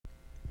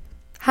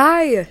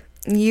Hi,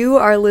 you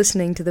are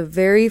listening to the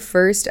very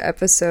first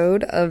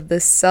episode of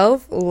the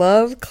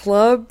Self-Love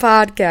Club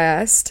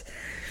podcast.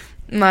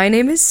 My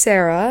name is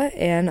Sarah,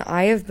 and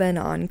I have been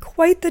on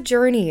quite the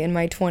journey in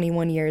my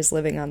 21 years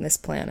living on this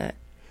planet.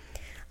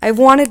 I've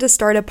wanted to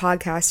start a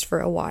podcast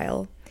for a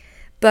while,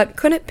 but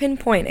couldn't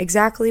pinpoint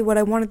exactly what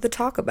I wanted to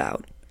talk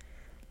about,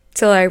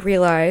 till I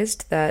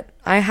realized that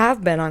I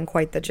have been on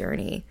quite the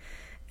journey,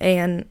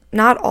 and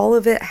not all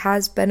of it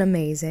has been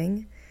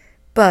amazing,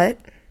 but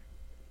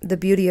the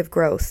beauty of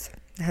growth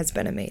has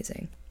been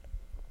amazing.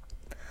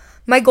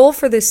 My goal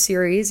for this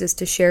series is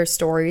to share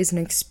stories and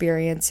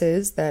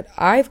experiences that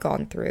I've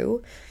gone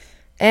through,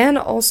 and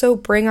also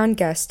bring on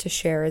guests to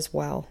share as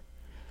well.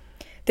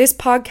 This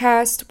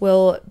podcast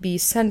will be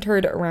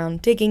centered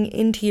around digging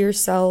into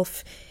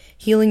yourself,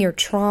 healing your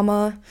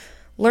trauma,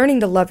 learning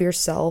to love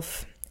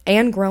yourself,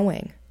 and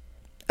growing.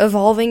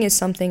 Evolving is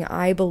something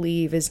I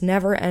believe is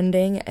never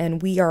ending,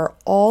 and we are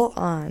all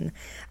on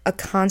a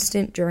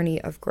constant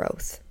journey of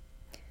growth.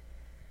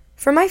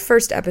 For my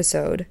first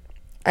episode,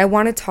 I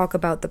want to talk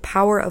about the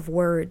power of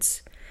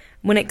words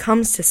when it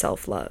comes to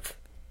self-love.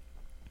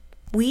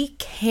 We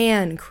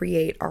can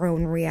create our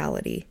own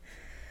reality.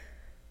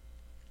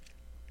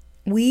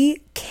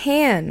 We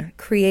can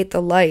create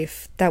the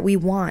life that we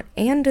want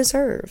and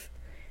deserve.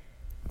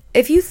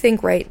 If you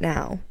think right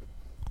now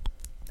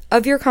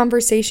of your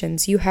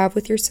conversations you have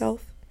with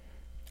yourself,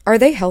 are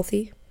they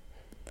healthy?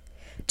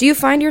 Do you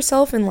find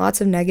yourself in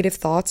lots of negative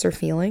thoughts or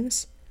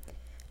feelings?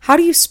 How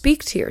do you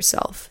speak to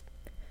yourself?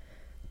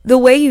 The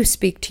way you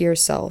speak to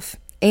yourself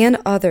and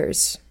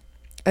others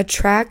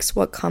attracts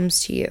what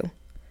comes to you,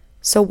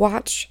 so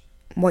watch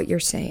what you're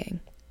saying.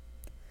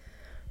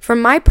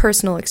 From my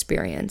personal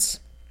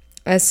experience,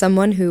 as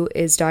someone who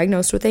is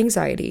diagnosed with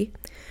anxiety,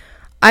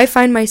 I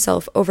find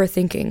myself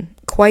overthinking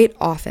quite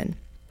often.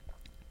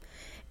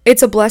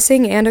 It's a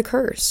blessing and a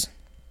curse.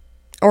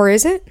 Or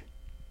is it?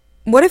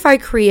 What if I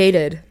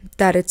created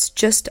that it's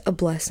just a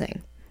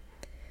blessing?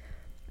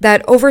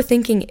 That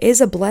overthinking is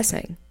a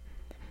blessing.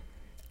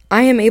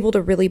 I am able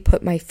to really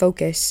put my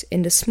focus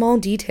into small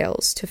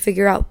details to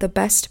figure out the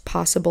best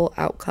possible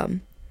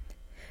outcome.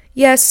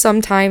 Yes,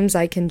 sometimes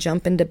I can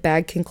jump into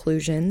bad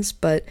conclusions,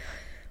 but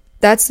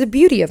that's the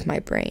beauty of my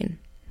brain.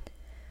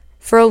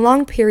 For a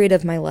long period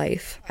of my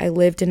life, I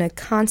lived in a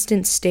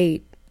constant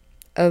state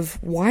of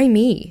why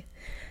me?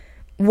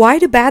 Why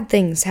do bad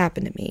things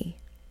happen to me?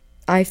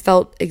 I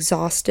felt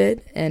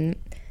exhausted and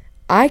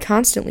I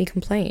constantly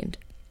complained.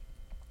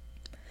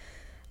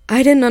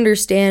 I didn't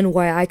understand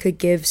why I could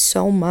give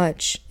so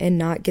much and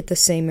not get the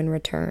same in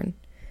return.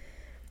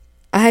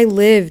 I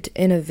lived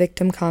in a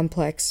victim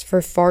complex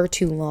for far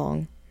too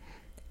long.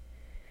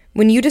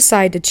 When you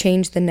decide to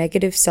change the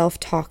negative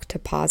self-talk to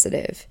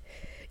positive,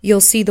 you'll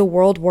see the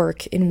world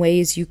work in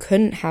ways you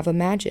couldn't have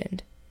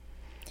imagined.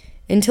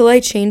 Until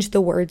I changed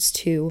the words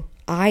to,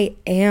 I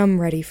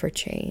am ready for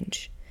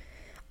change.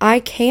 I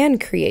can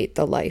create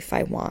the life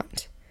I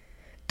want.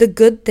 The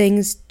good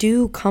things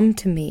do come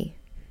to me.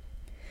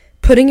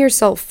 Putting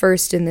yourself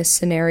first in this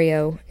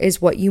scenario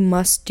is what you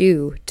must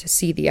do to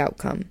see the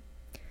outcome.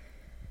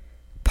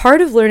 Part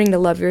of learning to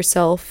love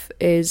yourself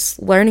is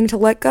learning to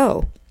let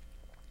go.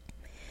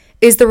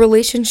 Is the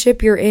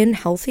relationship you're in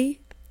healthy?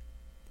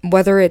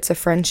 Whether it's a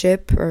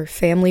friendship or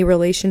family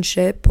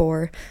relationship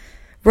or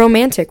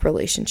romantic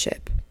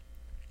relationship.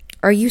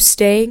 Are you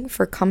staying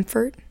for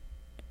comfort?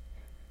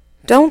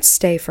 Don't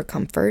stay for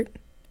comfort.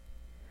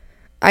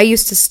 I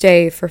used to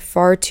stay for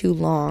far too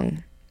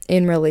long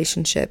in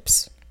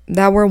relationships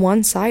that were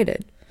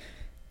one-sided.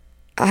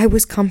 I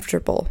was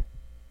comfortable.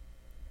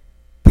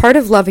 Part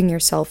of loving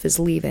yourself is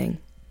leaving.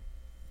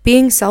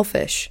 Being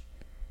selfish.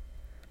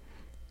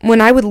 When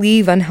I would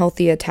leave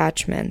unhealthy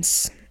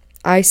attachments,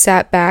 I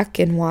sat back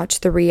and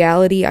watched the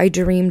reality I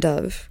dreamed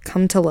of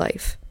come to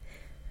life.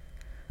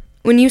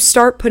 When you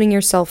start putting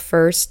yourself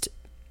first,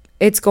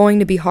 it's going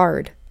to be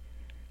hard.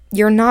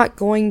 You're not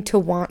going to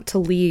want to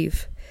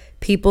leave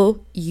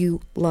people you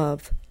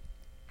love.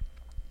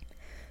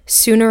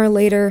 Sooner or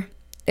later,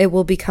 it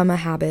will become a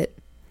habit.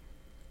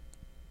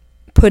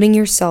 Putting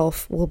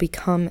yourself will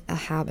become a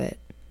habit,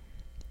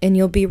 and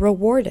you'll be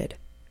rewarded.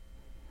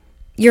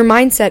 Your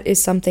mindset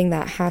is something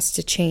that has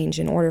to change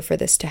in order for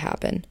this to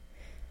happen.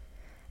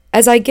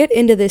 As I get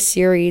into this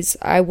series,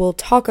 I will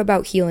talk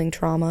about healing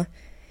trauma.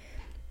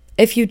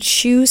 If you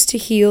choose to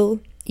heal,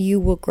 you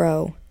will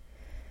grow.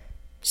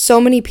 So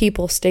many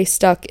people stay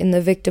stuck in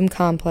the victim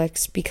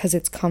complex because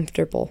it's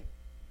comfortable.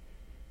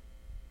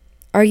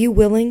 Are you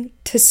willing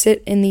to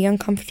sit in the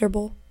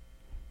uncomfortable?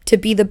 To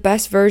be the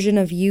best version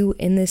of you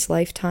in this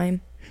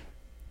lifetime?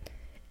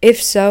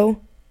 If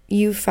so,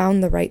 you've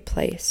found the right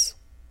place.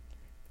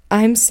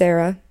 I'm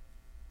Sarah.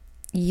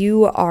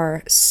 You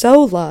are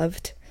so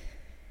loved,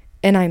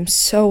 and I'm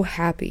so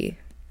happy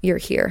you're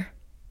here.